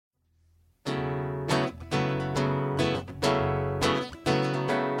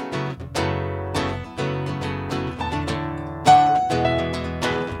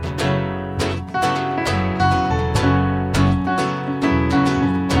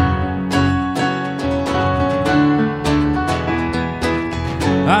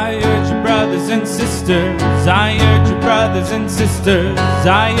sisters, I urge you, brothers and sisters,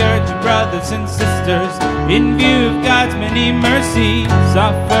 I urge you, brothers and sisters, in view of God's many mercies,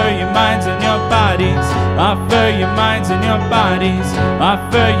 offer your minds and your bodies, offer your minds and your bodies,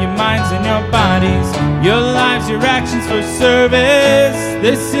 offer your minds and your bodies, your lives, your actions for service.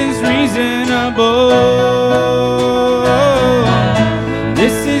 This is reasonable.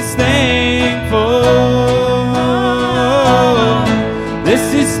 This is thankful.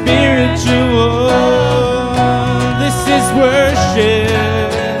 This is spiritual. This is worship.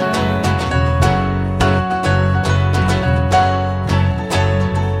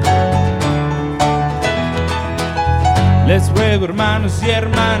 Les ruego, hermanos y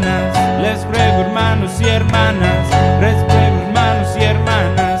hermanas, les ruego, hermanos y hermanas, les ruego, hermanos y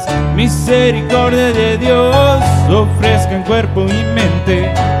hermanas, misericordia de Dios, ofrezcan cuerpo y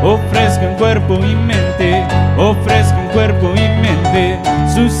mente, ofrezcan cuerpo y mente, ofrezcan cuerpo y mente,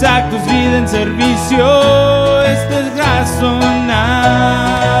 sus actos, vida en servicio. Esto es razonable,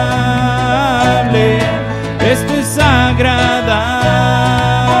 esto es agradable,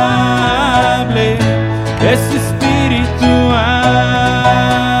 esto es espiritual,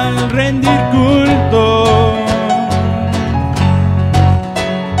 rendir culto.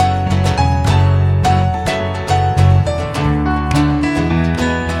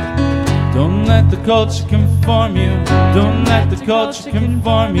 Don't let the culture conform you. Don't let the culture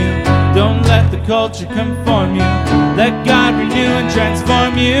conform you. Don't let the culture conform you. Let God renew and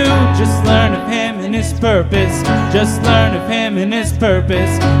transform you. Just learn of Him and His purpose. Just learn of Him and His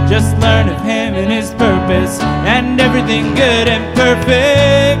purpose. Just learn of Him and His purpose. And everything good and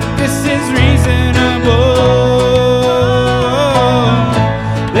perfect. This is reasonable.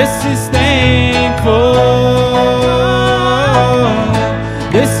 This is thankful.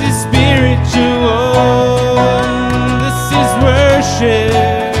 This is spiritual. This is worship.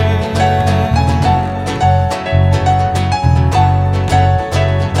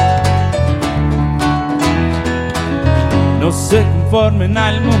 No se conformen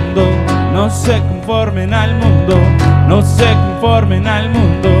al mundo, no se conformen al mundo, no se conformen al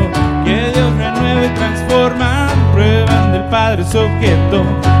mundo, que Dios renueve y transforma. Prueban del Padre su objeto,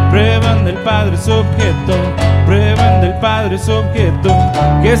 prueban del Padre su objeto, prueban del Padre su objeto,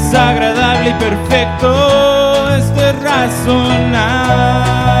 que es agradable y perfecto. Esto es razonable,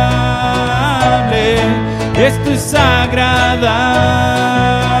 esto es agradable,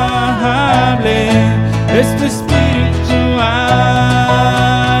 esto es espiritual,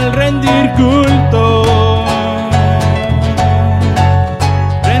 rendir culto.